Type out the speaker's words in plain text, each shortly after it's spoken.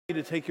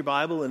To take your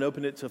Bible and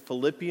open it to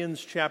Philippians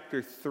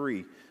chapter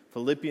 3.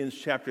 Philippians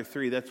chapter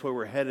 3, that's where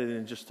we're headed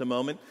in just a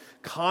moment.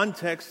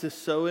 Context is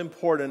so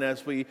important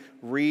as we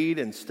read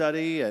and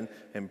study and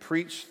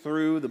preach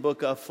through the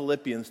book of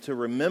Philippians, to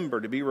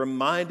remember, to be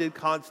reminded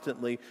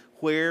constantly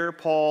where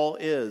Paul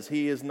is.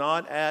 He is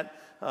not at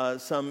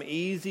some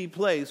easy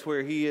place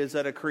where he is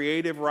at a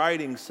creative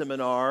writing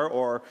seminar,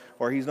 or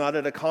he's not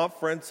at a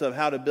conference of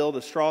how to build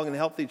a strong and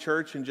healthy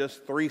church in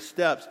just 3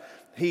 steps.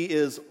 He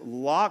is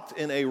locked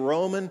in a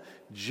Roman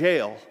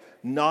jail,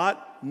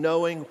 not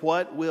knowing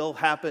what will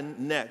happen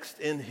next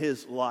in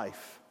his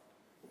life.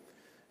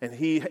 And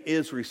he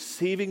is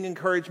receiving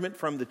encouragement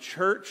from the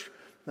church,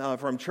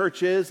 from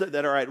churches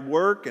that are at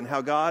work, and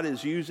how God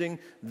is using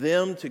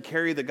them to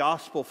carry the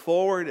gospel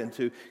forward and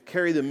to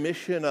carry the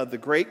mission of the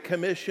Great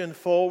Commission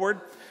forward.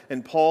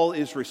 And Paul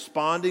is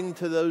responding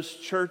to those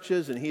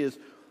churches, and he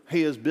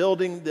is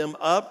building them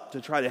up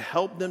to try to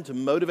help them, to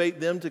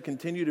motivate them to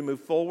continue to move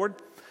forward.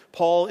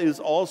 Paul is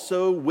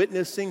also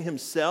witnessing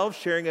himself,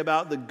 sharing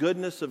about the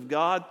goodness of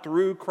God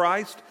through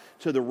Christ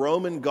to the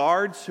Roman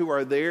guards who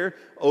are there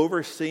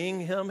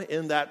overseeing him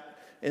in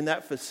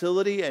that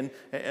facility,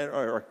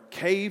 or a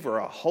cave or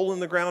a hole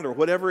in the ground or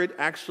whatever it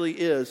actually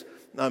is.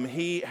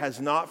 He has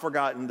not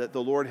forgotten that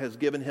the Lord has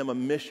given him a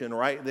mission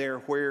right there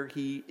where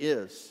he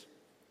is.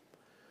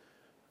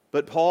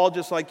 But Paul,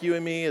 just like you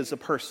and me, is a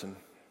person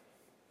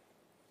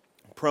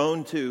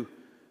prone to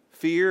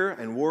fear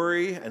and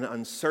worry and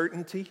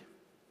uncertainty.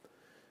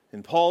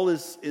 And Paul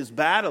is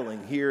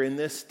battling here in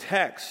this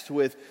text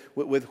with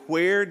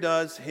where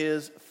does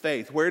his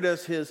faith, where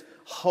does his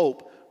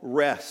hope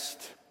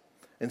rest?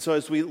 And so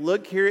as we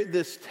look here at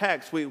this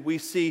text, we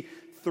see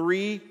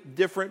 3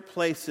 different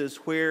places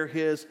where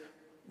his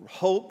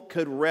hope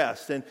could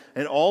rest. And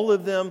all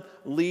of them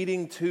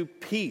leading to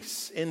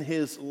peace in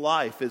his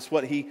life. It's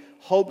what he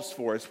hopes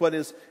for. It's what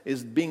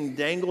is being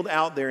dangled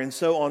out there. And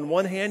so on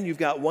one hand, you've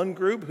got one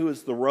group who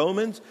is the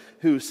Romans,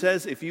 who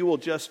says if you will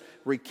just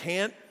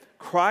recant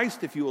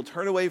Christ, if you will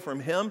turn away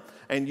from him,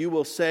 and you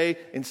will say,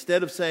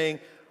 instead of saying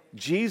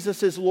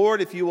Jesus is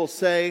Lord, if you will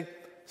say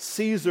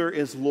Caesar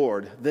is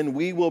Lord, then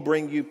we will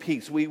bring you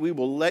peace. We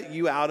will let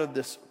you out of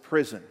this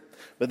prison.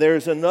 But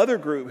there's another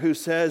group who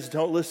says,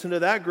 don't listen to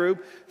that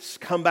group,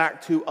 come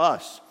back to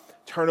us.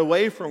 Turn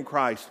away from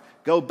Christ.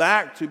 Go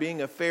back to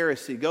being a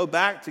Pharisee. Go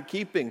back to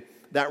keeping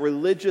that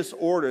religious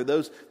order,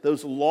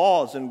 those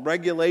laws and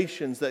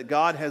regulations that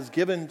God has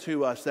given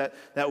to us,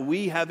 that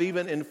we have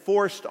even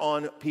enforced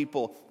on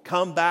people.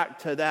 Come back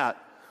to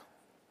that.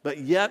 But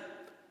yet,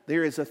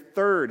 there is a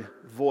third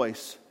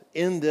voice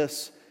in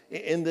this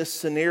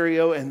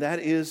scenario, and that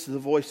is the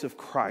voice of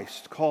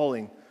Christ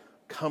calling,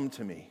 come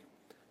to me,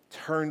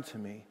 turn to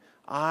me.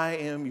 I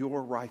am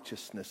your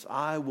righteousness.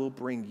 I will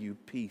bring you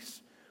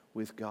peace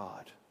with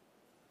God.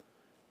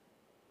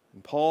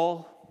 And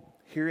Paul,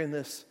 here in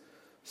this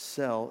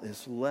cell,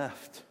 is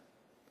left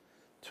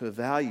to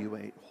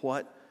evaluate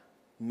what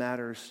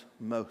matters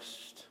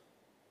most,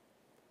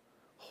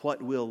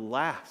 what will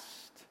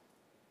last.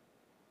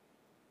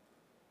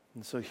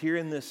 And so here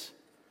in this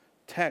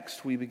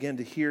text, we begin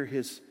to hear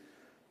his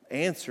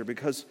answer,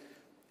 because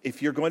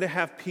if you're going to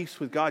have peace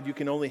with God, you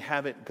can only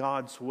have it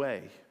God's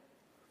way.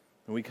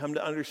 And we come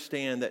to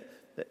understand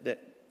that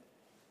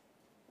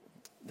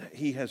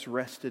he has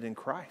rested in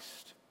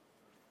Christ.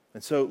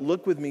 And so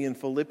look with me in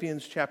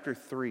Philippians chapter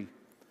 3.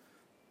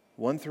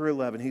 1 through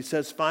 11, he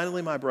says,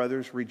 finally, my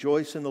brothers,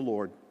 rejoice in the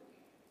Lord.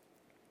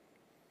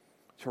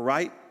 To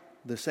write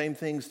the same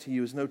things to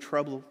you is no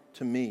trouble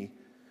to me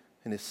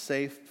and is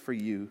safe for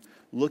you.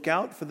 Look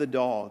out for the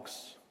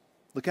dogs.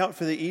 Look out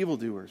for the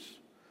evildoers.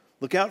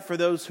 Look out for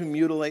those who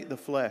mutilate the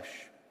flesh.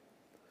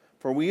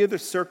 For we are the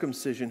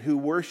circumcision who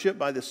worship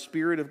by the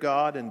Spirit of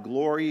God and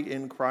glory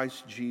in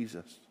Christ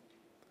Jesus.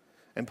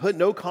 And put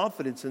no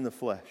confidence in the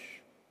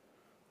flesh,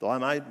 though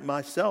I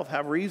myself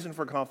have reason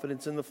for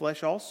confidence in the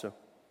flesh also.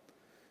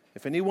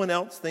 If anyone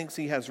else thinks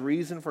he has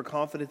reason for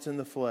confidence in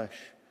the flesh,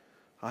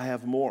 I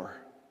have more.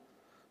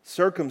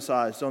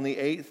 Circumcised on the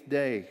 8th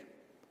day,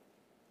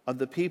 of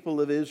the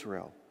people of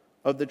Israel,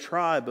 of the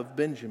tribe of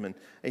Benjamin,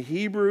 a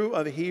Hebrew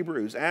of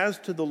Hebrews, as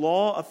to the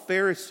law, a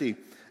Pharisee,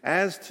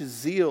 as to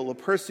zeal, a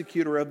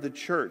persecutor of the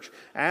church,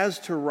 as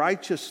to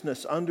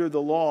righteousness under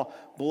the law,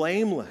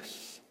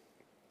 blameless.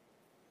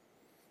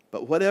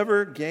 But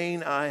whatever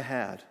gain I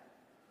had,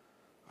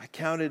 I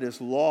counted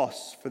as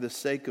loss for the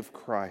sake of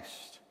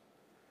Christ.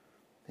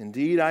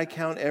 Indeed, I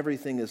count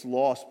everything as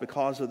lost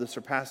because of the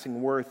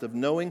surpassing worth of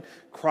knowing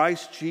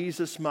Christ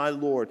Jesus my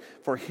Lord.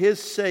 For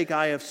his sake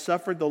I have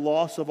suffered the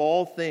loss of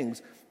all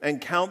things and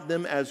count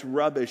them as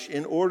rubbish,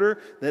 in order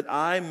that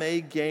I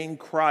may gain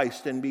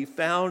Christ and be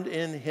found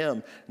in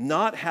him,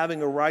 not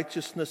having a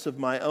righteousness of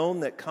my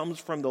own that comes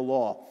from the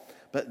law,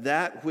 but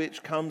that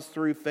which comes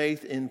through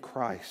faith in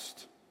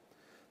Christ.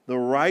 The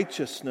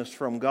righteousness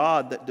from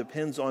God that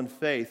depends on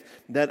faith,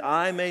 that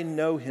I may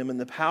know him in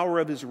the power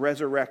of his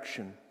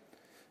resurrection,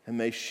 and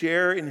may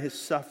share in his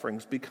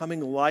sufferings,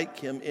 becoming like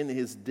him in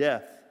his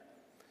death,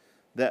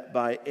 that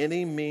by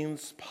any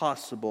means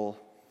possible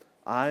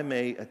I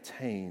may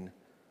attain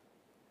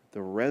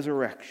the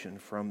resurrection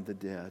from the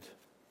dead.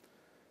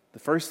 The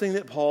first thing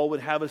that Paul would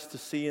have us to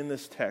see in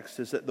this text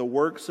is that the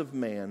works of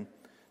man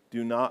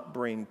do not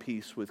bring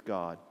peace with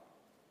God.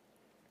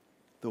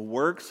 The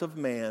works of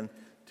man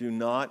do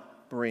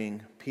not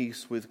bring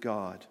peace with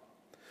God.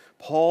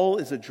 Paul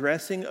is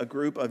addressing a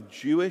group of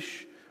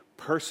Jewish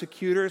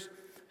persecutors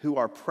who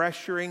are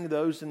pressuring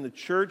those in the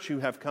church who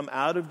have come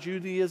out of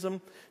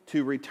Judaism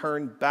to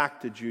return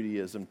back to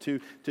Judaism, to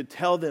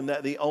tell them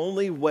that the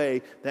only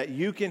way that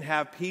you can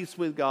have peace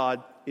with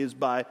God is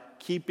by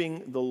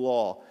keeping the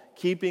law,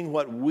 keeping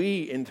what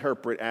we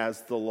interpret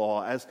as the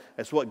law,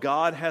 as what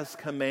God has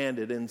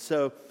commanded. And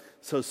so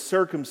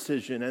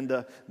circumcision and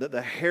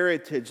the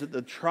heritage,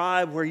 the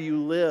tribe where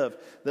you live,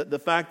 the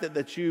fact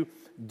that you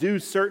do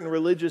certain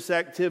religious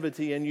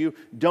activity and you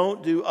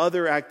don't do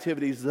other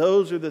activities,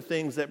 those are the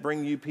things that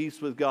bring you peace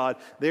with God.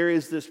 There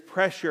is this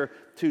pressure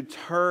to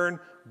turn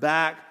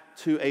back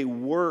to a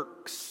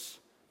works-based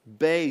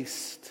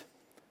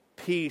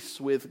peace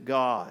with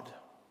God.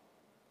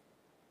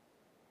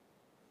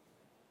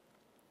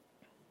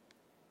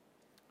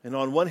 And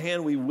on one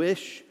hand, we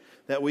wish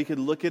that we could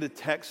look at a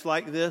text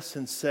like this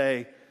and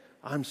say,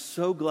 I'm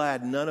so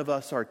glad none of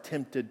us are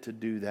tempted to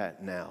do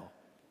that now.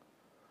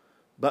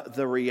 But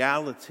the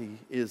reality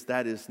is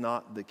that is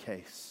not the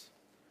case.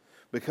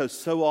 Because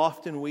so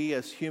often we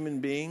as human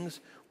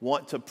beings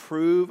want to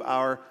prove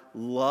our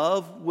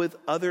love with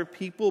other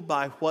people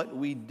by what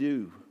we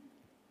do.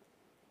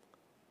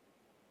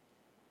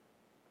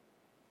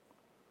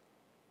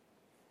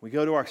 We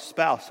go to our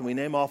spouse and we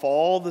name off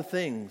all the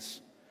things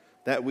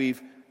that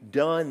we've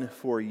done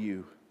for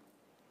you.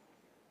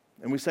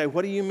 And we say,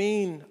 what do you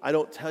mean I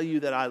don't tell you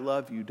that I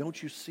love you?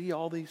 Don't you see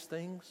all these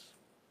things?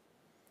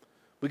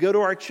 We go to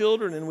our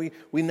children and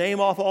we name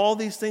off all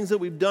these things that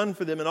we've done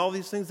for them and all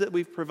these things that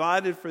we've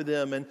provided for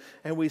them.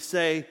 And we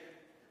say,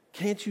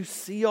 can't you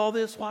see all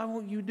this? Why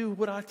won't you do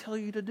what I tell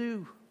you to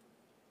do?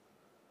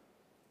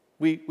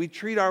 We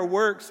treat our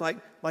works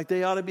like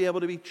they ought to be able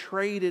to be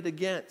traded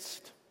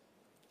against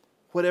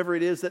whatever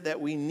it is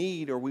that we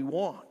need or we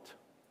want.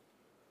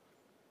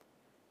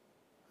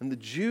 And the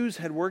Jews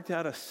had worked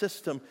out a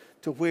system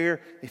to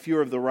where if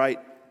you're of the right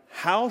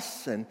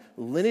house and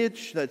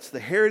lineage, that's the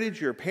heritage,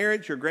 your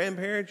parents, your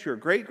grandparents, your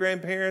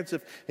great-grandparents,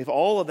 if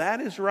all of that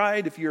is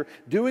right, if you're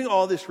doing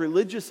all this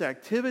religious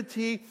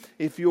activity,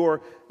 if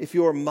you're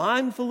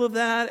mindful of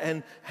that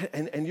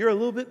and you're a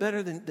little bit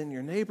better than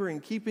your neighbor in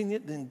keeping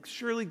it, then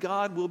surely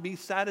God will be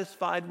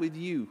satisfied with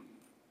you.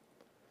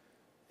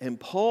 And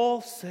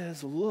Paul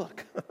says,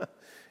 look,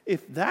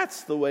 if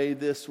that's the way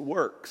this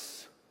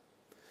works,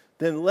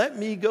 then let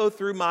me go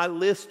through my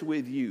list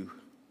with you.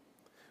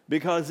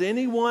 Because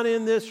anyone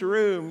in this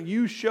room,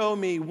 you show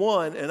me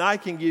one and I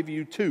can give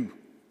you two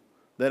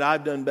that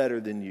I've done better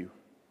than you.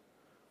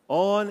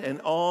 On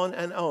and on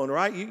and on,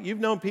 right? You've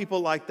known people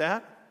like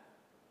that.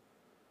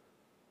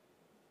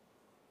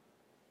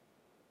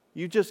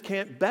 You just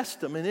can't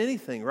best them in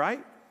anything,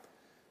 right?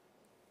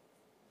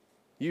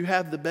 You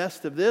have the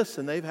best of this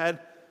and they've had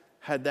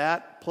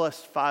that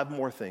plus 5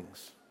 more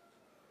things.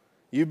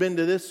 You've been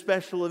to this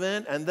special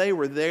event and they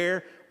were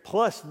there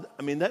plus,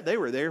 they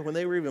were there when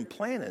they were even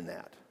planning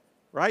that.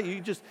 Right?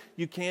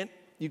 You can't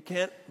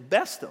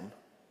best them.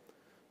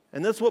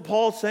 And that's what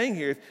Paul's saying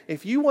here.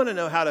 If you want to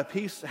know how to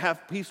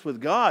have peace with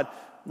God,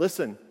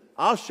 listen,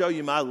 I'll show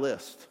you my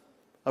list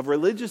of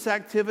religious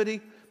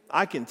activity.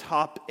 I can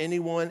top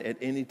anyone at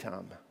any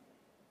time.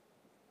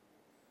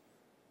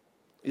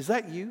 Is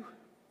that you?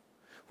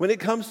 When it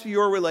comes to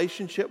your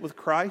relationship with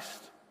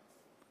Christ,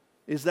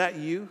 is that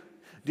you?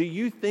 Do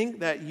you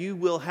think that you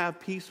will have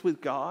peace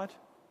with God?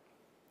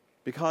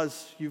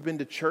 Because you've been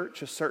to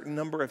church a certain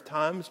number of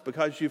times,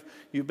 because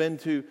you've been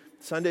to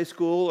Sunday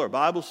school or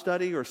Bible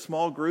study or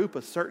small group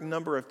a certain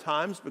number of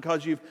times,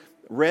 because you've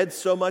read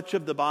so much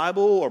of the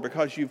Bible, or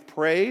because you've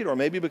prayed, or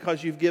maybe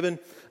because you've given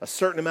a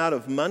certain amount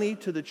of money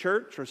to the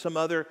church or some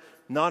other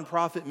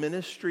nonprofit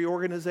ministry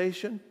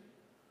organization.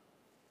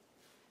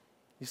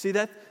 You see,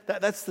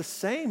 that's the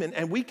same,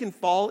 and we can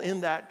fall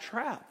in that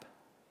trap.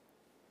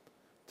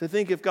 To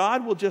think if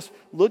God will just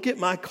look at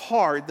my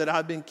card that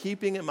I've been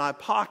keeping in my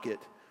pocket,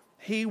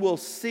 He will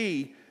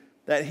see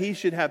that He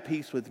should have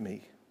peace with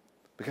me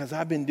because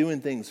I've been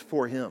doing things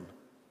for Him.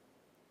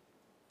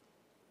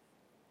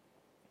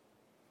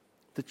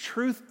 The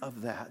truth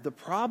of that, the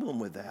problem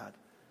with that,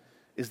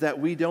 is that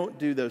we don't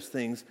do those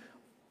things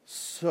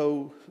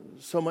so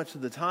much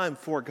of the time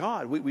for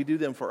God. We do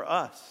them for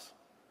us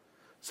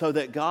so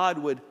that God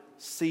would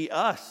see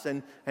us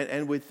and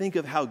would think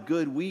of how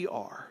good we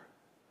are.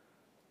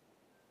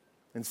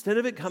 Instead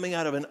of it coming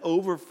out of an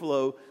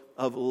overflow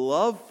of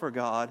love for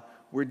God,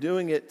 we're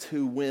doing it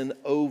to win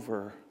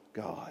over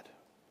God.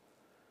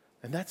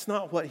 And that's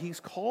not what He's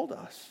called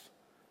us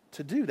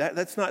to do.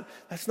 That's not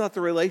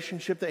the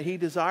relationship that He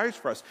desires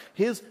for us.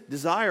 His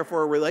desire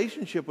for a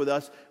relationship with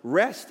us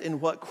rests in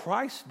what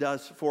Christ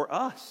does for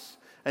us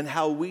and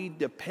how we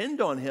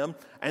depend on Him.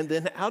 And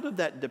then out of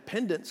that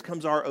dependence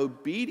comes our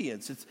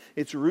obedience.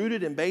 It's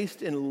rooted and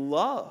based in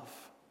love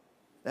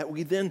that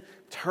we then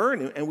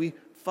turn and we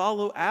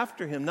follow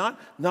after him. Not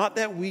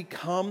that we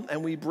come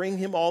and we bring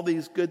him all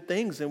these good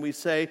things and we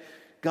say,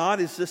 God,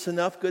 is this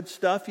enough good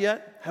stuff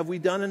yet? Have we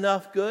done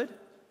enough good?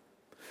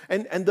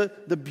 And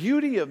the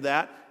beauty of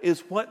that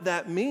is what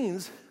that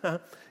means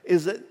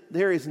is that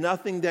there is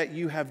nothing that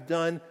you have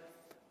done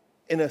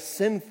in a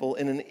sinful,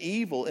 in an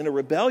evil, in a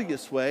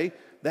rebellious way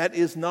that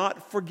is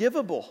not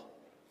forgivable.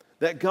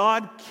 That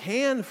God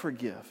can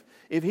forgive.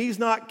 If he's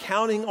not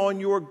counting on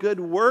your good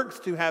works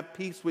to have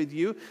peace with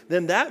you,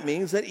 then that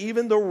means that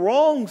even the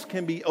wrongs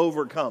can be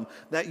overcome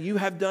that you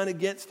have done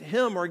against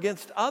him or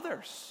against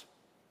others.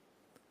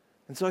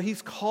 And so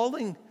he's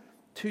calling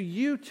to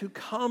you to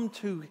come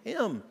to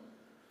him,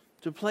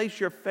 to place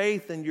your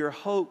faith and your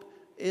hope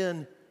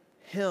in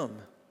him.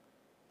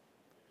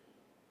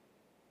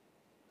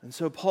 And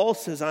so Paul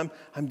says, I'm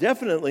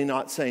definitely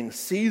not saying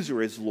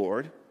Caesar is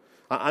Lord.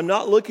 I'm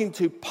not looking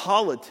to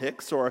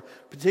politics or a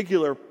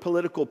particular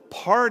political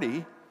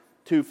party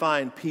to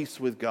find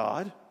peace with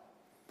God.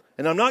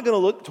 And I'm not going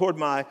to look toward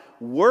my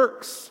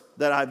works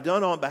that I've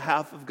done on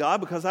behalf of God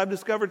because I've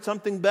discovered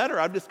something better.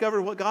 I've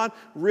discovered what God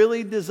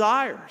really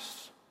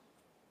desires.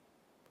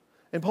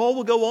 And Paul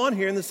will go on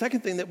here, and the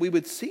second thing that we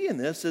would see in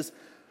this is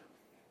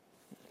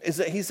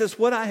that he says,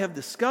 what I have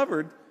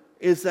discovered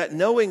is that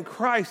knowing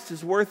Christ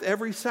is worth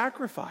every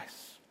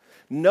sacrifice.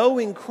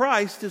 Knowing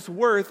Christ is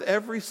worth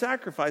every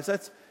sacrifice.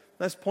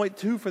 That's point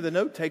 2 for the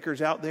note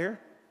takers out there.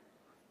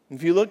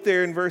 If you look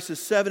there in verses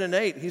 7 and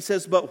 8, he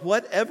says, but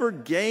whatever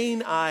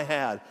gain I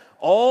had,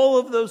 all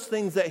of those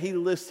things that he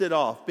listed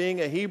off,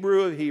 being a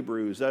Hebrew of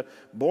Hebrews,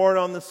 born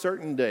on the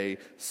certain day,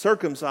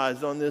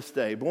 circumcised on this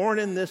day, born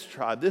in this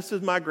tribe, this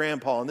is my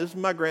grandpa, and this is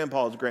my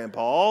grandpa's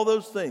grandpa, all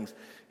those things.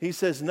 He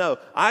says, no,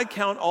 I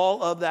count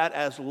all of that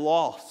as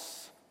loss.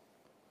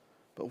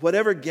 But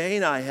whatever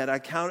gain I had, I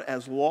count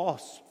as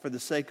loss for the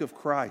sake of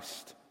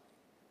Christ.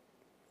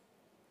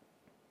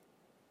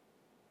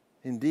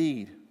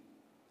 Indeed,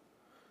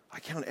 I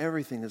count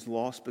everything as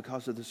loss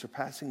because of the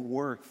surpassing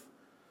worth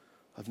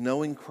of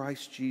knowing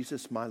Christ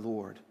Jesus my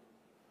Lord.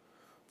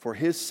 For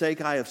his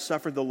sake I have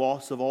suffered the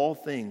loss of all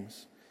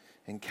things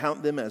and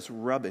count them as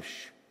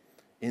rubbish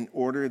in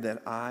order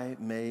that I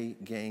may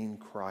gain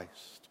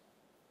Christ.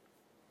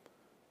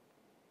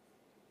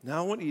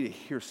 Now I want you to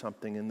hear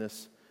something in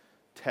this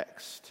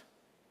text.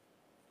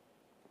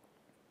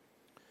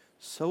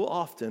 So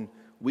often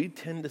we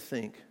tend to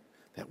think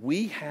that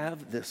we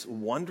have this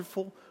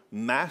wonderful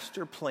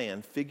master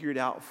plan figured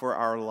out for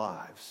our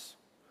lives.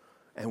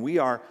 And we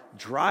are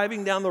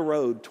driving down the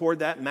road toward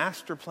that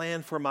master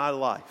plan for my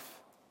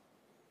life.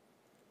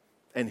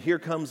 And here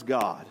comes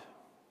God.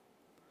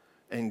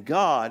 And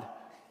God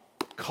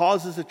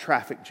causes a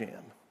traffic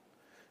jam.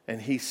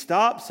 And he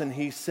stops and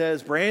he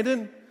says,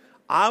 Brandon,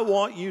 I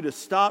want you to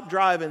stop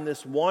driving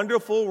this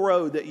wonderful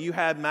road that you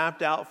had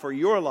mapped out for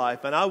your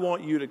life, and I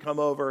want you to come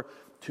over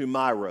to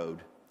my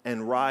road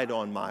and ride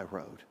on my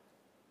road.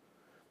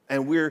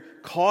 And we're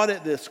caught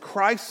at this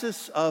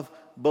crisis of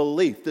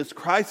belief, this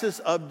crisis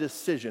of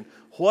decision.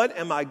 What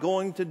am I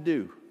going to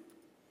do?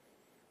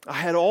 I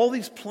had all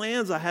these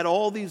plans, I had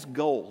all these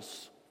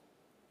goals.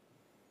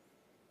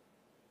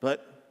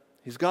 But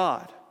he's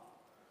God.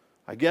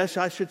 I guess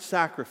I should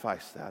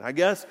sacrifice that.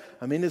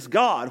 It's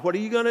God. What are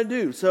you going to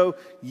do? So,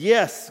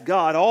 yes,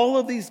 God, all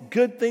of these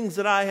good things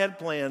that I had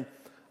planned,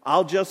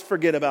 I'll just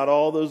forget about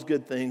all those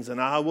good things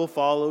and I will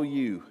follow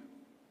you.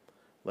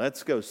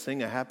 Let's go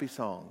sing a happy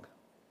song.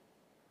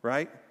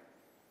 Right?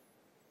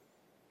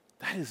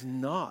 That is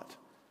not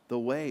the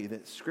way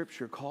that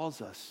Scripture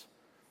calls us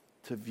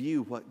to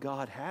view what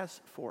God has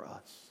for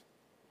us.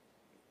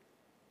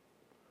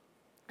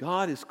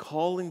 God is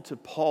calling to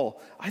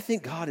Paul. I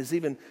think God has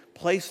even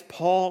placed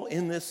Paul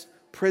in this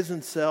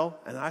prison cell,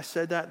 and I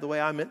said that the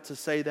way I meant to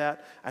say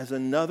that, as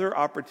another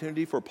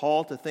opportunity for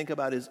Paul to think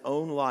about his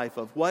own life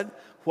of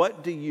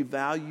what do you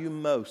value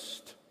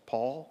most,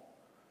 Paul?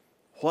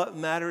 What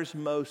matters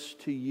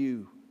most to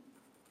you?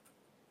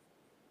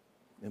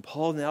 And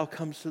Paul now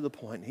comes to the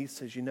point, and he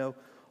says,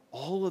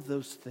 all of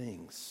those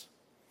things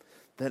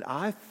that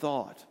I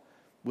thought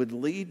would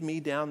lead me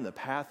down the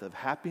path of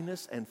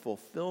happiness and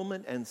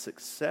fulfillment and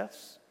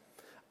success,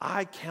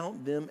 I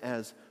count them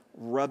as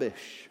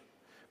rubbish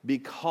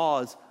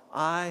because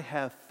I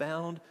have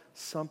found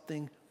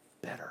something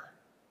better.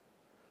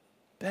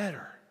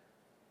 Better.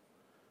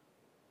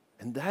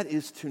 And that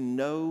is to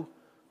know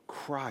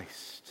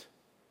Christ.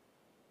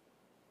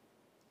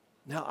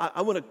 Now,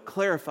 I want to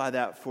clarify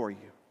that for you.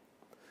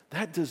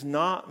 That does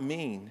not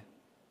mean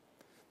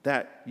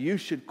that you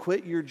should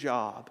quit your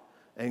job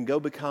and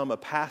go become a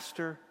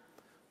pastor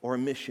or a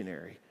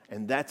missionary.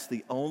 And that's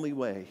the only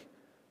way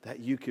that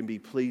you can be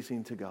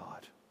pleasing to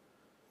God.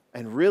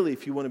 And really,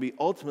 if you want to be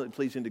ultimately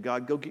pleasing to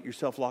God, go get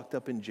yourself locked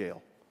up in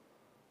jail.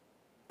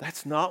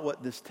 That's not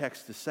what this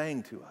text is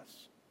saying to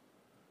us.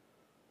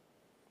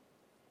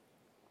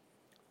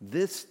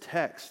 This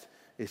text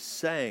is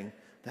saying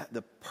that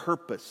the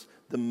purpose,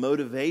 the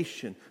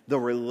motivation, the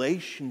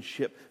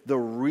relationship, the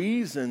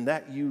reason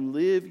that you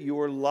live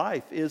your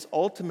life is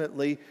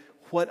ultimately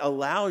what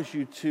allows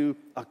you to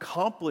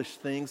accomplish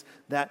things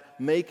that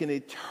make an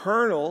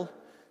eternal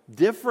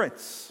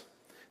difference.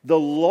 The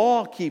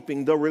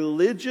law-keeping, the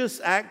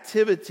religious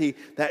activity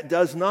that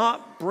does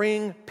not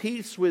bring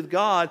peace with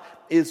God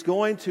is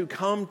going to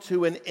come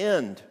to an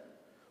end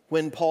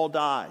when Paul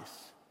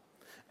dies.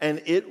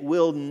 And it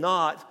will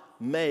not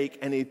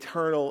make an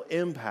eternal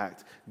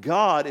impact.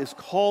 God is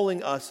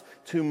calling us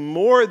to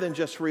more than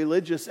just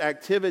religious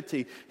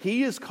activity.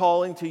 He is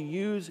calling to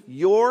use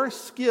your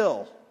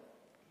skill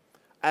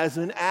as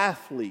an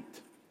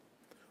athlete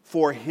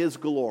for His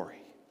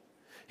glory.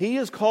 He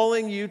is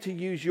calling you to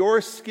use your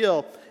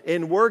skill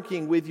in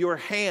working with your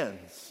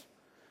hands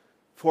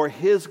for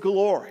His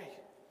glory,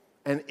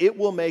 and it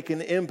will make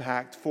an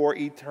impact for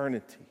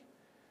eternity.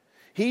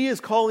 He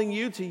is calling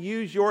you to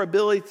use your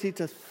ability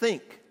to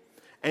think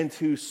and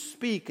to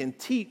speak and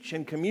teach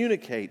and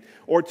communicate,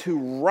 or to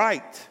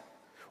write,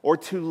 or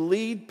to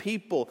lead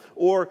people,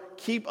 or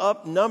keep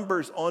up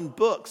numbers on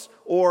books,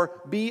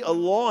 or be a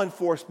law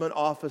enforcement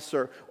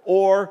officer,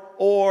 or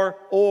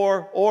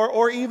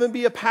even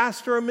be a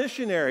pastor or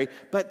missionary,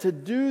 but to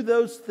do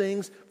those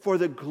things for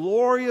the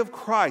glory of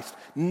Christ,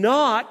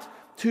 not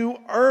to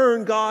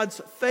earn God's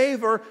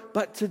favor,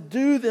 but to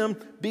do them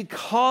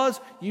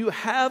because you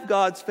have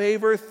God's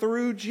favor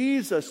through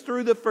Jesus,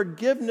 through the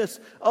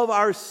forgiveness of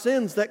our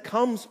sins that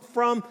comes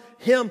from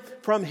Him,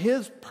 from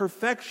His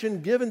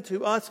perfection given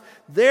to us.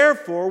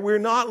 Therefore, we're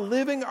not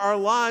living our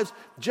lives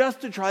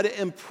just to try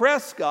to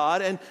impress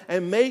God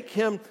and make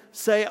Him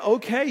say,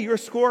 okay, your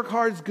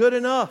scorecard's good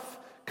enough.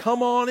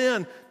 Come on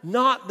in.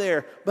 Not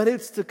there. But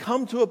it's to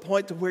come to a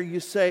point to where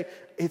you say,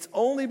 it's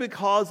only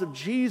because of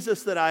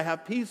Jesus that I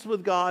have peace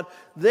with God.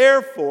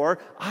 Therefore,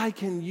 I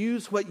can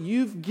use what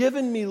you've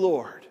given me,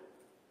 Lord,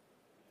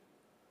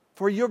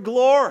 for your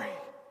glory.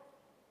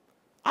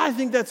 I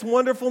think that's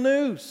wonderful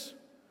news.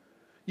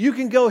 You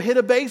can go hit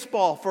a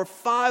baseball for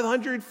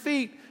 500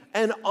 feet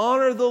and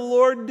honor the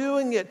Lord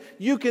doing it.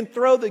 You can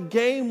throw the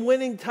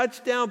game-winning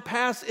touchdown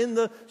pass in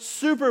the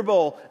Super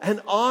Bowl and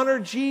honor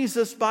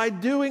Jesus by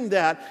doing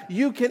that.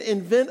 You can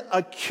invent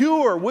a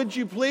cure. Would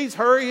you please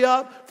hurry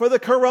up for the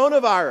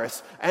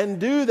coronavirus and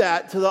do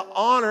that to the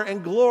honor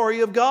and glory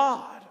of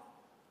God?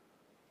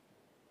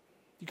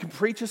 You can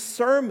preach a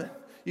sermon.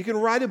 You can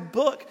write a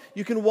book.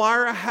 You can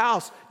wire a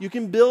house. You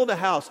can build a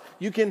house.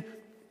 You can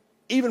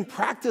even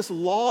practice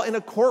law in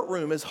a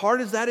courtroom, as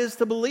hard as that is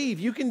to believe.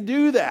 You can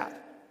do that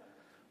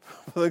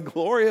for the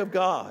glory of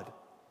God.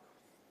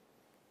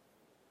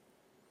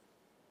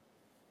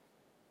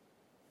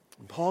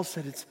 And Paul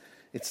said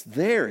it's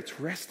there. It's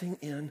resting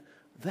in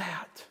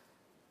that.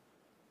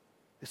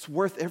 It's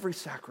worth every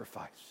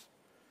sacrifice.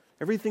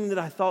 Everything that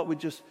I thought would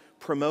just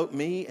promote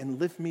me and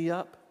lift me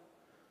up,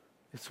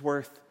 it's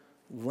worth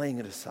laying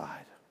it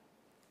aside.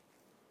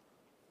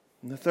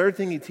 And the third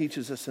thing he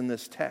teaches us in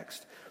this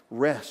text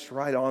rests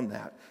right on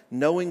that.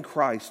 Knowing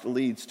Christ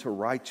leads to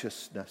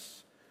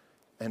righteousness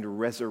and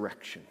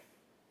resurrection.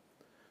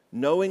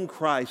 Knowing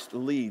Christ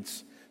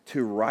leads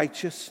to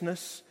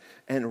righteousness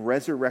and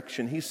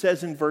resurrection. He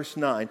says in verse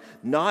 9,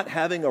 not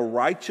having a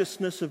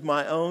righteousness of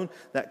my own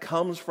that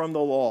comes from the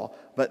law,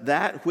 but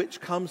that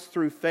which comes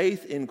through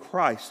faith in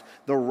Christ,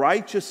 the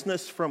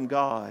righteousness from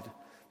God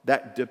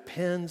that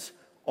depends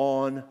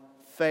on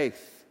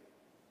faith.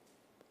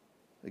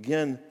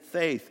 Again,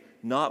 faith,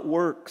 not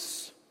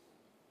works.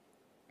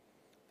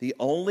 The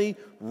only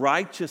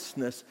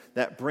righteousness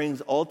that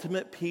brings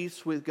ultimate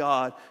peace with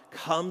God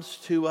comes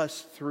to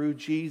us through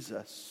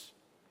Jesus.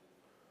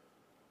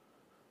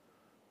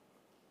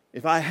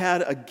 If I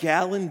had a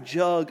gallon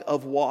jug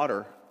of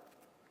water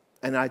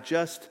and I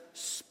just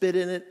spit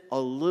in it a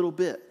little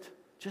bit,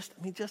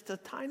 just a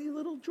tiny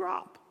little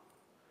drop,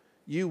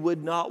 you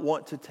would not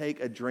want to take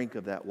a drink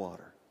of that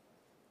water.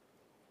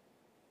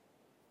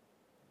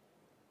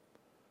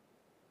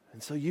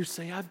 And so you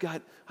say, I've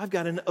got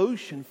an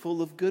ocean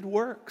full of good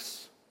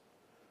works.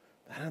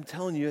 And I'm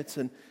telling you, it's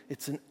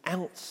an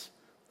ounce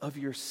of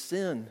your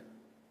sin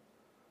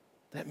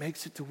that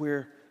makes it to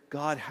where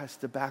God has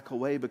to back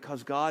away,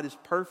 because God is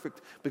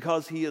perfect,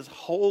 because He is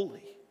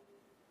holy.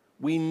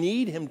 We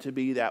need Him to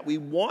be that. We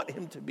want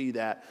Him to be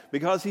that.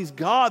 Because He's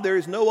God, there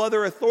is no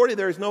other authority,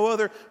 there is no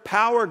other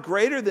power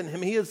greater than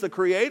Him. He is the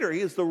creator,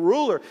 He is the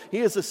ruler, He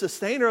is the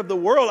sustainer of the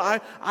world.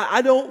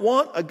 I don't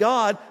want a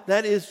God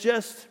that is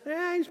just,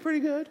 He's pretty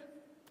good.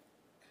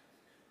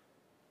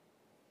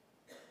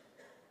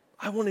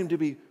 I want Him to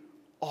be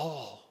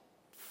all,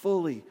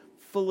 fully,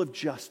 full of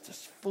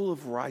justice, full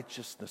of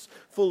righteousness,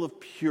 full of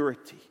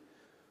purity,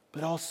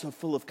 but also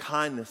full of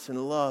kindness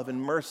and love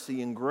and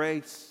mercy and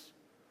grace.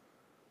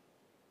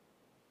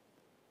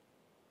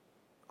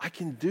 I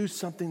can do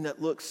something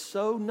that looks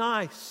so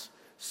nice,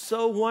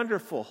 so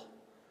wonderful,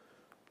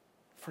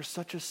 for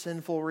such a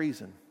sinful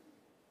reason.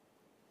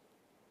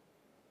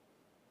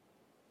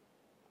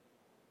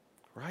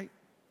 Right?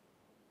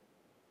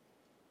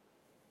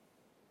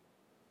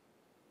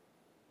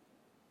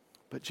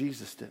 But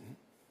Jesus didn't.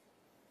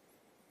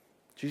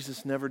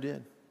 Jesus never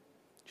did.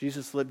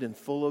 Jesus lived in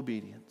full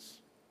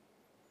obedience,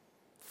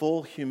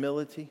 full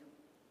humility,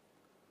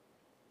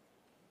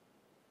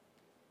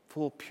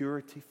 full of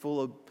purity,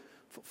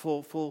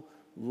 full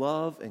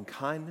love and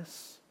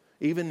kindness,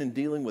 even in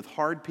dealing with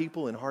hard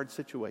people in hard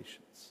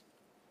situations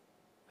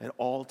at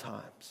all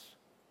times.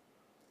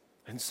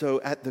 And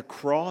so at the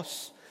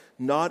cross,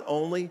 not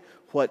only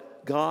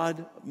what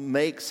God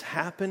makes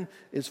happen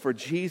is for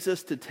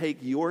Jesus to take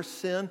your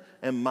sin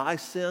and my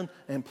sin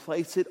and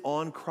place it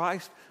on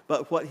Christ,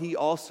 but what he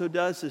also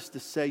does is to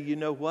say, you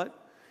know what?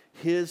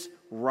 His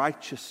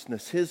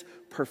righteousness, his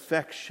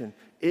perfection,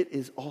 it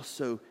is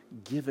also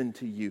given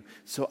to you.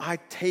 So I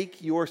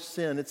take your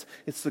sin.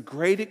 It's the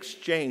great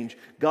exchange.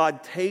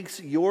 God takes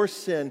your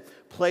sin,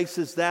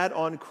 places that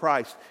on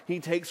Christ. He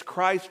takes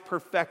Christ's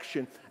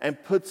perfection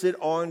and puts it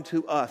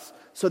onto us,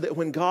 so that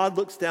when God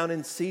looks down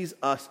and sees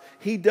us,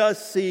 he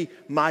does see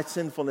my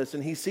sinfulness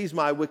and he sees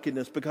my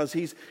wickedness, because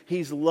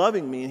he's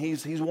loving me and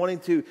he's wanting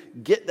to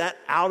get that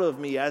out of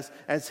me as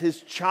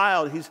his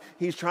child.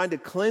 He's trying to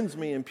cleanse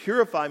me and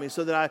purify me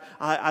so that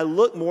I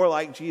look more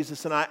like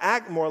Jesus and I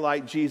act more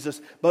like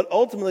Jesus. But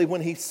ultimately,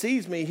 when he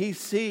sees me, he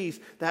sees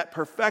that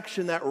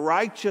perfection, that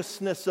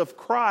righteousness of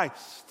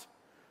Christ.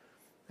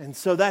 And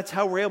so that's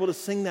how we're able to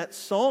sing that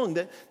song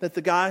that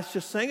the guys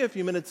just sang a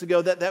few minutes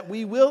ago, that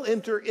we will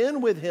enter in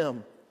with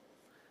him.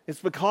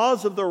 It's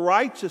because of the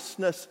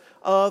righteousness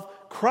of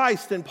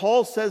Christ. And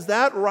Paul says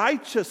that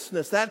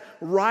righteousness, that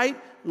right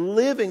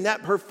living,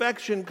 that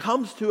perfection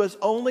comes to us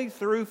only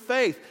through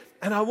faith.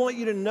 And I want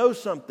you to know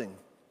something,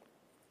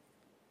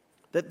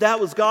 that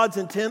was God's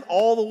intent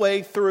all the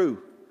way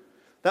through.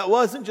 That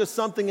wasn't just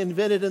something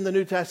invented in the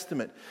New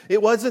Testament.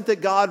 It wasn't that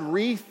God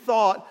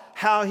rethought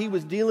how he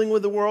was dealing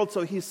with the world,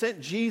 so he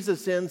sent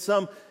Jesus in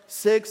some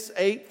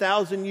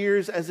 6,000-8,000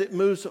 years as it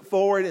moves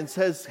forward and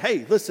says,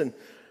 hey, listen,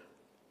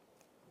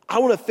 I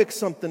want to fix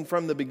something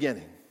from the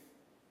beginning.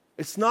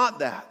 It's not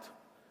that.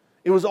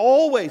 It was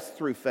always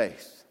through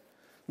faith.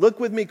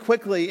 Look with me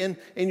quickly in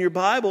your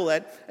Bible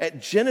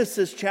at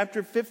Genesis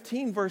chapter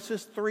 15,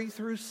 verses 3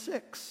 through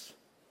 6.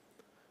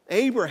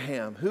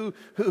 Abraham,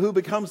 who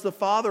becomes the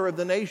father of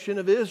the nation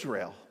of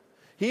Israel.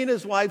 He and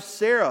his wife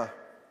Sarah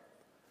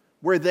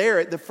were there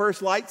at the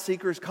first Light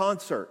Seekers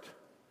concert.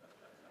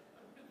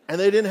 And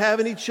they didn't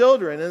have any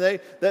children. And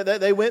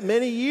they went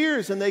many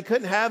years and they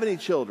couldn't have any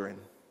children.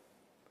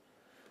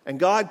 And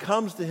God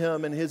comes to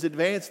him in his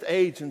advanced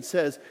age and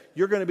says,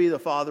 you're going to be the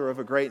father of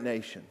a great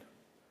nation.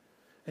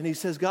 And he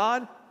says,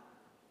 God,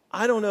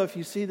 I don't know if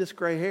you see this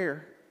gray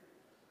hair.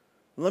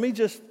 Let me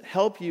just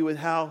help you with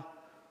how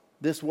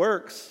this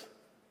works.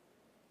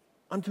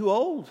 I'm too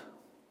old.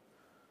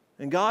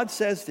 And God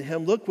says to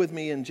him, look with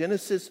me in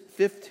Genesis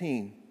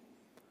 15,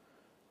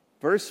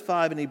 verse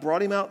 5, and he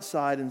brought him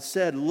outside and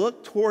said,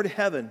 look toward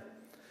heaven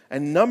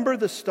and number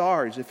the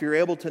stars if you're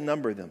able to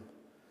number them.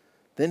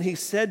 Then he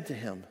said to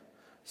him,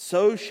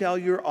 so shall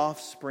your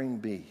offspring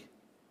be.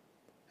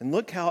 And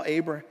look how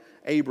Abram,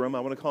 I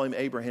want to call him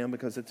Abraham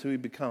because that's who he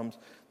becomes.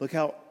 Look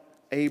how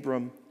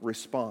Abram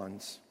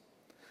responds.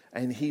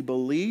 And he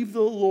believed the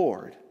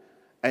Lord,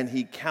 and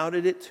he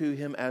counted it to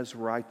him as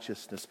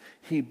righteousness.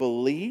 He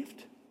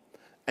believed,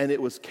 and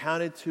it was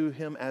counted to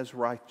him as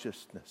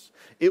righteousness.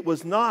 It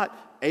was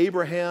not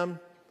Abraham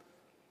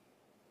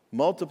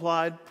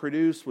multiplied,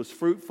 produced, was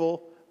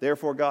fruitful.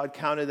 Therefore, God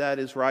counted that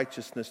as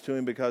righteousness to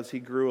him because he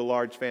grew a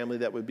large family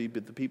that would be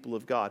the people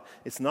of God.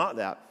 It's not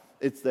that.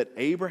 It's that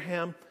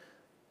Abraham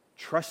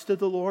trusted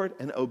the Lord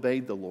and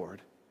obeyed the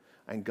Lord.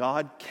 And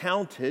God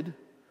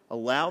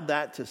allowed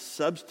that to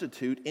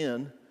substitute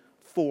in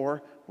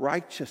for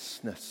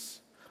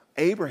righteousness.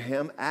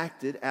 Abraham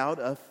acted out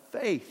of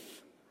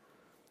faith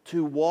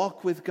to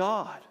walk with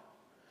God.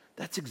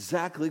 That's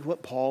exactly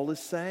what Paul is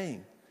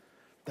saying.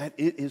 That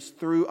it is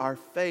through our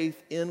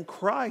faith in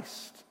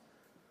Christ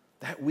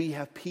that we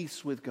have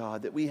peace with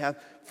God, that we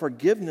have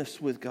forgiveness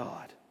with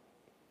God.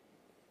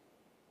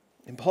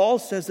 And Paul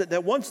says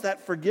that once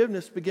that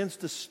forgiveness begins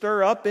to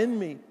stir up in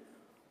me,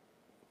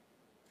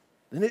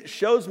 then it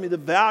shows me the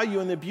value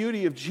and the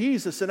beauty of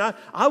Jesus. And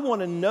I want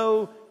to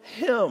know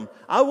him.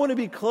 I want to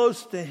be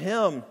close to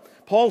him.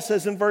 Paul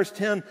says in verse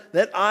 10,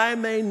 that I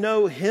may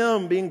know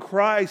him, being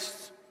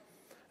Christ,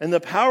 and the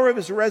power of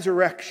his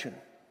resurrection.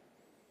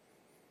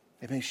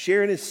 I may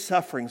share in his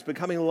sufferings,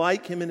 becoming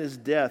like him in his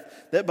death,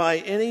 that by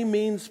any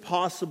means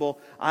possible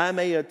I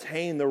may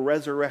attain the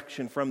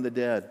resurrection from the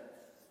dead.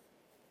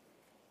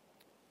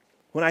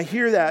 When I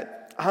hear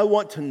that, I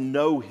want to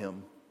know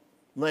him.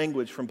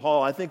 Language from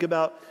Paul. I think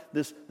about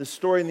this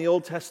story in the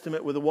Old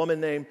Testament with a woman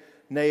named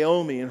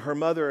Naomi and her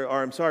mother,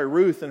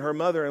 Ruth and her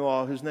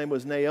mother-in-law, whose name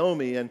was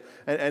Naomi. And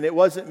it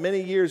wasn't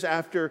many years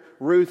after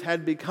Ruth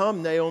had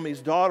become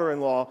Naomi's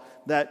daughter-in-law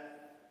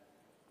that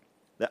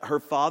her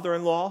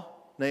father-in-law,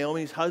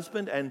 Naomi's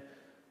husband,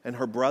 and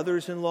her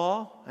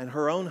brothers-in-law and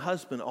her own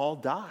husband all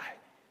die.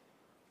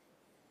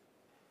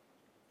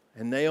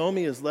 And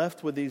Naomi is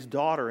left with these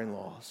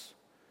daughter-in-laws.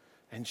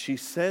 And she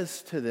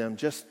says to them,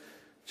 just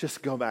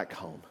go back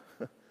home.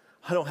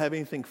 I don't have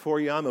anything for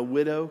you. I'm a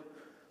widow.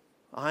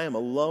 I am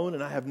alone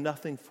and I have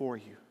nothing for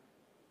you.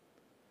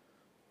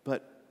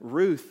 But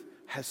Ruth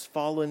has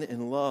fallen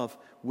in love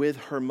with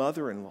her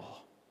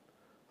mother-in-law.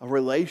 A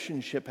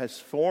relationship has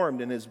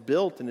formed and is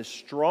built and is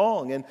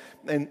strong.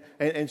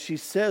 And she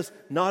says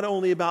not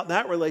only about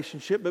that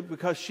relationship, but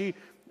because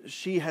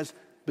she has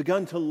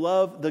begun to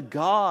love the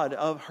God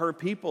of her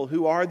people,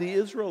 who are the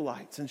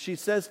Israelites. And she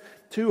says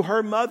to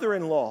her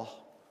mother-in-law,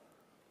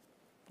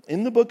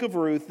 in the book of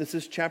Ruth, this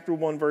is chapter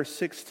 1, verse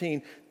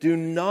 16, "Do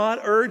not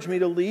urge me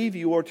to leave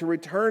you or to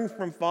return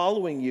from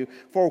following you,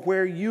 for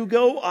where you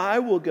go, I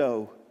will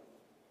go,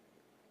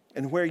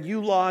 and where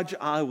you lodge,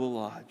 I will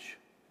lodge.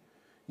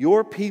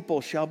 Your people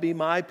shall be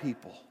my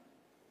people,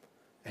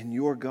 and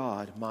your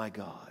God, my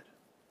God."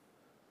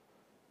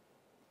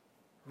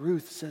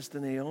 Ruth says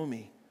to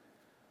Naomi,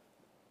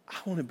 I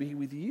want to be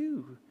with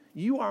you.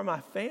 You are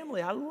my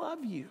family. I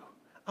love you.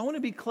 I want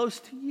to be close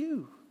to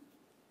you.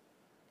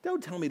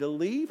 Don't tell me to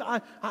leave.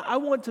 I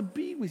want to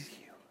be with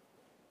you.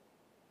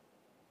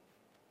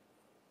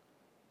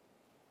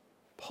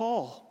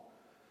 Paul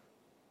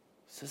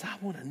says, I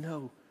want to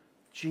know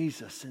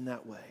Jesus in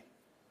that way.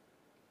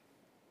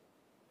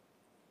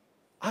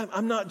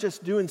 I'm not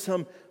just doing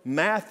some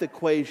math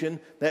equation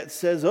that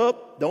says,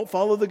 don't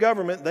follow the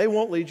government. They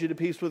won't lead you to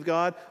peace with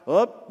God.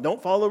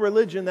 Don't follow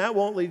religion. That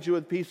won't lead you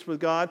to peace with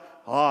God.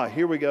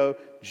 Here we go.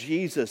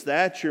 Jesus,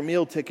 that's your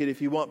meal ticket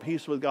if you want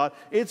peace with God.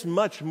 It's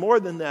much more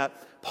than that.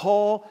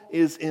 Paul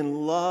is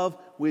in love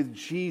with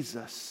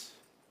Jesus,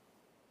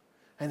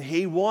 and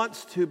he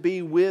wants to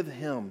be with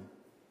him.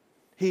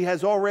 He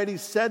has already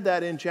said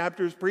that in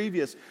chapters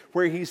previous,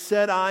 where he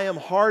said, I am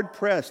hard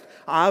pressed.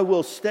 I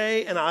will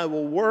stay and I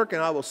will work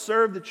and I will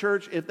serve the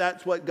church if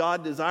that's what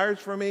God desires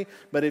for me.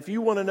 But if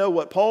you want to know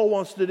what Paul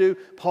wants to do,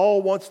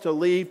 Paul wants to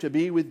leave to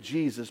be with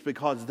Jesus,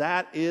 because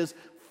that is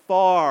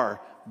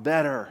far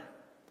better,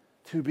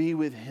 to be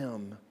with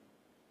him.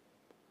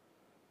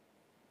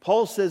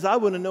 Paul says, I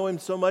want to know him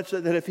so much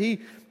that if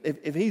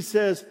he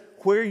says,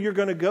 where you're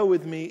going to go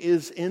with me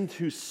is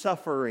into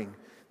suffering,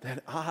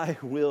 that I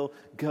will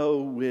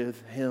go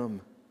with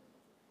him.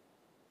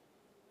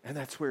 And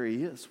that's where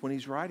he is when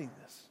he's writing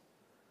this.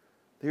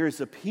 There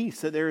is a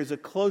peace, that there is a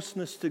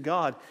closeness to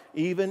God,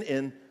 even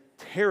in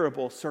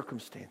terrible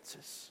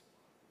circumstances.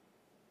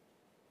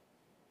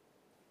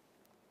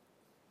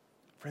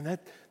 Friend,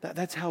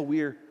 that's how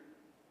we're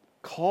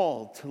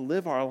called to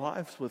live our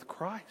lives with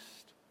Christ.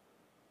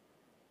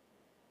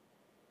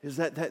 Is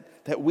that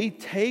we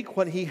take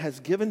what he has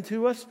given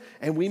to us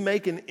and we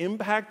make an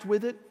impact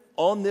with it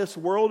on this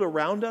world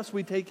around us.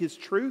 We take his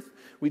truth,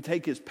 we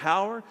take his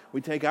power,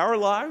 we take our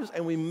lives,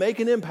 and we make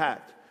an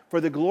impact for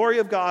the glory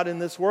of God in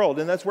this world.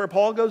 And that's where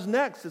Paul goes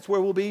next. It's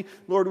where we'll be,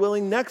 Lord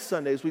willing, next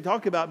Sunday, as we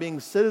talk about being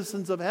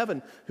citizens of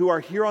heaven who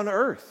are here on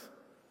earth.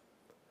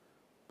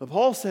 But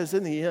Paul says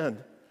in the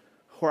end,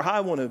 where I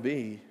want to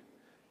be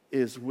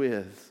is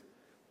with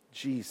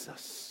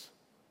Jesus.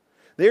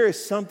 There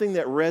is something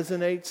that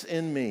resonates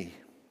in me,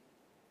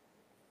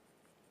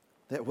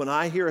 that when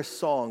I hear a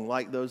song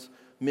like those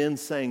men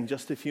sang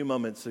just a few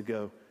moments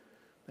ago,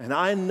 and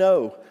I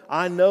know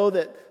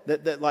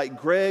that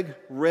like Greg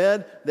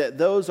read, that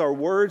those are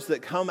words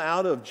that come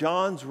out of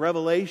John's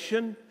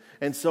revelation.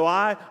 And so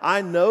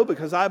I know,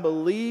 because I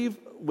believe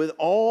with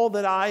all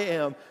that I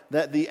am,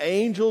 that the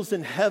angels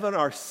in heaven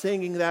are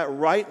singing that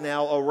right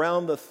now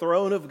around the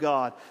throne of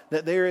God,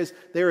 that there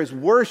is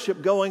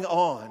worship going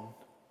on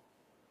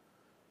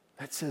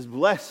that says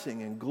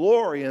blessing and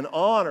glory and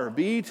honor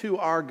be to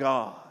our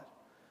God.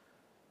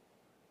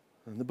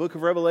 And the book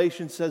of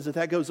Revelation says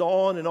that goes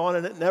on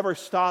and it never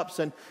stops.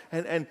 And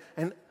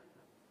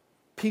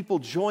people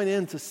join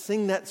in to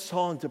sing that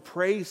song, to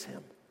praise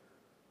him.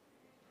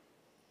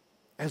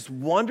 As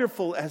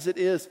wonderful as it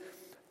is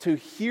to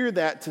hear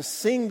that, to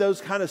sing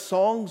those kind of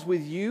songs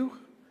with you,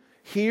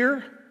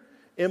 here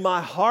in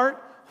my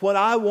heart, what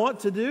I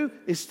want to do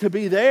is to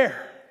be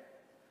there.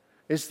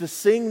 Is to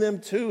sing them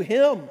to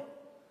him.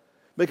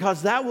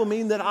 Because that will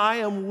mean that I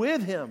am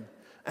with him.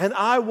 And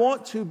I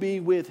want to be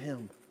with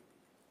him.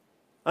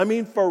 I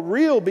mean, for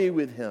real be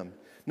with him.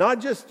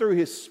 Not just through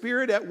his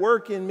Spirit at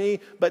work in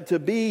me, but to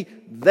be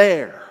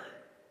there.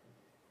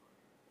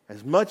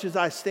 As much as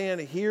I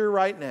stand here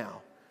right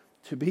now,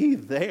 to be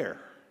there.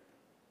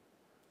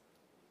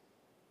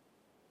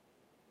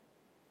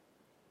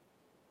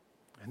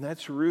 And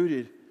that's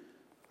rooted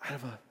out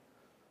of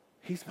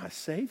he's my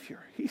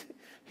Savior.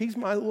 He's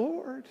my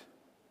Lord.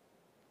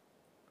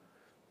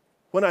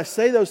 When I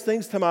say those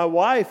things to my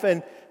wife,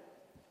 and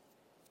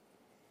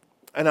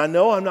I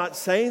know I'm not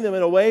saying them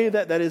in a way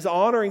that is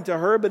honoring to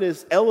her, but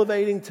is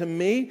elevating to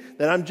me,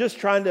 that I'm just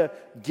trying to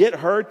get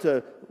her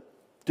to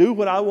do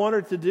what I want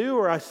her to do,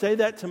 or I say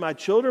that to my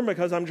children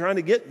because I'm trying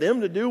to get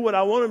them to do what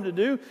I want them to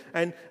do,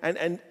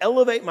 and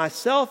elevate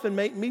myself and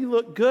make me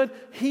look good.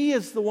 He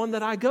is the one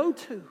that I go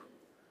to.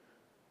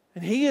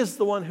 And he is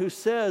the one who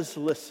says,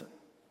 listen,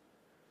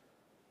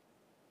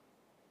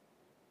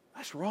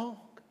 that's wrong.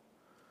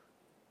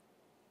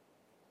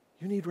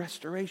 You need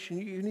restoration.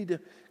 You need to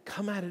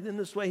come at it in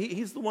this way.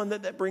 He's the one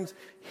that brings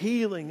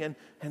healing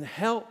and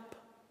help.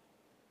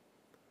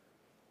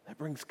 That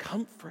brings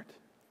comfort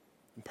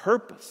and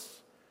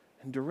purpose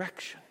and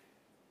direction.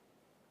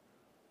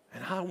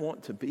 And I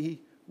want to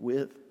be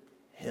with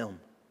him.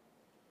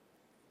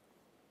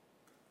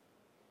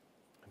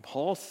 And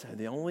Paul said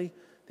the only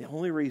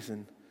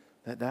reason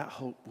that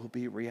hope will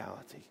be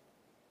reality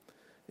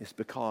is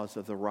because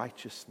of the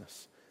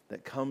righteousness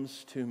that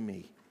comes to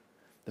me,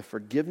 the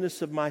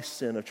forgiveness of my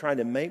sin, of trying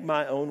to make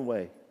my own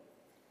way,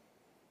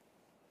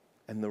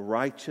 and the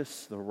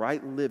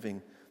right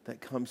living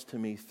that comes to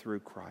me through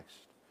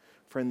Christ.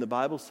 Friend, the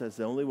Bible says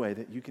the only way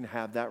that you can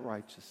have that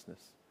righteousness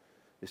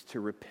is to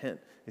repent.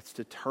 It's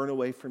to turn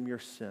away from your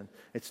sin.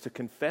 It's to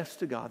confess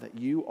to God that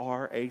you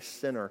are a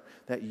sinner,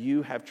 that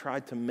you have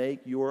tried to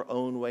make your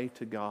own way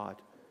to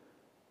God.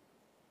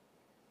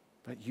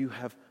 But you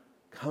have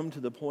come to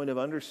the point of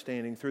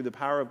understanding through the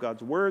power of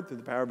God's Word, through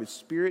the power of His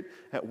Spirit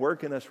at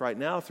work in us right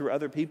now, through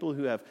other people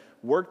who have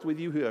worked with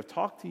you, who have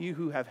talked to you,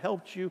 who have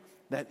helped you,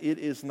 that it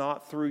is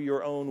not through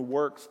your own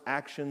works,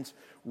 actions,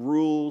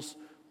 rules,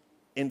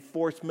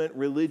 enforcement,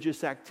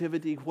 religious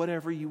activity,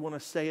 whatever you want to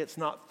say. It's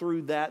not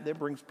through that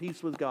brings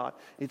peace with God.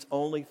 It's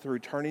only through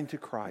turning to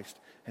Christ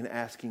and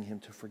asking Him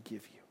to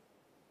forgive you.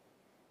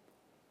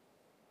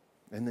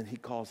 And then He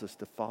calls us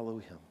to follow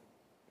Him,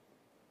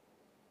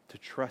 to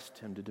trust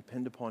Him, to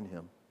depend upon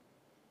Him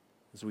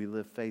as we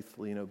live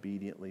faithfully and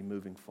obediently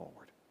moving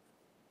forward.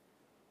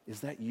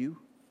 Is that you?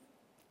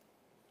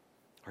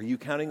 Are you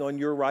counting on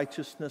your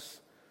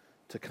righteousness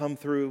to come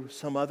through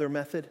some other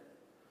method?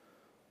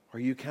 Or are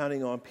you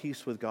counting on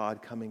peace with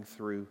God coming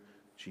through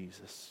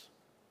Jesus?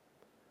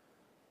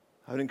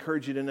 I would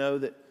encourage you to know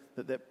that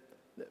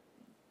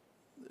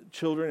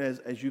children,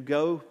 as you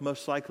go,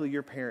 most likely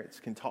your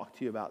parents can talk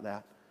to you about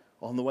that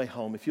on the way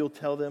home. If you'll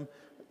tell them,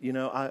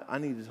 I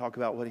need to talk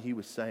about what he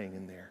was saying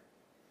in there.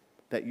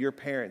 That your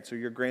parents or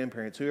your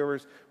grandparents,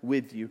 whoever's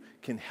with you,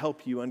 can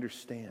help you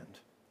understand.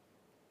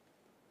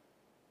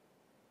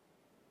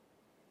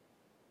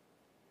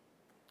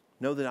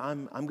 Know that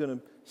I'm going to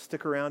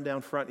stick around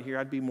down front here.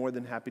 I'd be more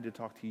than happy to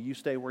talk to you. You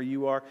stay where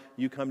you are.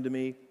 You come to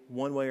me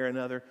one way or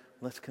another.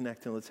 Let's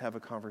connect and let's have a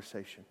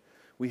conversation.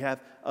 We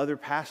have other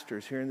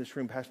pastors here in this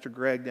room. Pastor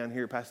Greg down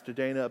here, Pastor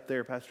Dana up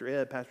there, Pastor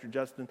Ed, Pastor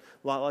Justin,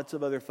 lots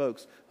of other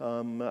folks.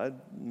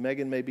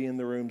 Megan may be in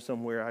the room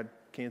somewhere. I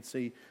can't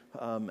see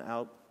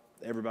out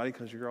everybody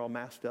because you're all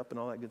masked up and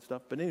all that good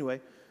stuff. But anyway,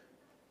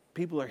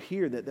 people are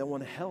here that they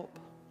want to help.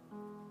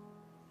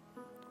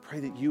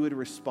 Pray that you would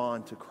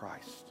respond to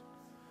Christ.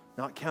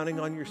 Not counting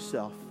on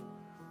yourself,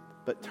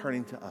 but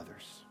turning to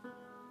others.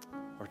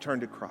 Or turn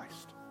to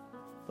Christ.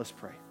 Let's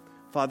pray.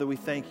 Father, we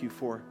thank you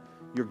for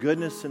your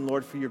goodness and,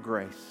 Lord, for your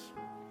grace.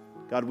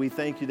 God, we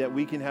thank you that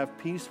we can have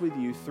peace with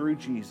you through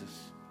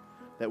Jesus.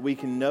 That we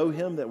can know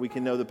him, that we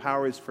can know the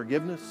power of his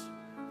forgiveness.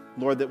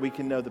 Lord, that we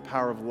can know the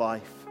power of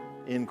life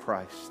in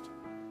Christ.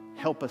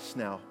 Help us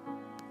now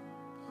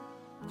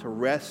to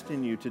rest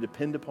in you, to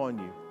depend upon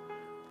you.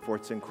 For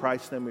it's in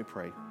Christ's name we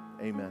pray.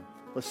 Amen.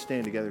 Let's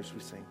stand together as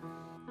we sing.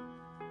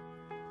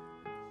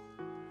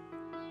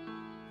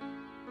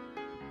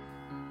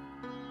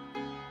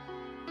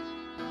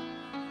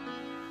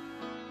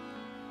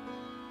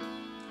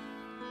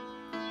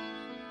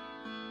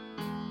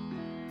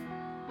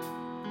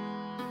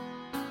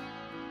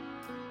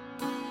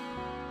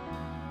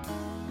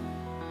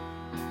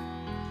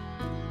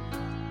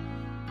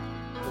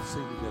 Let's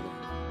sing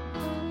together.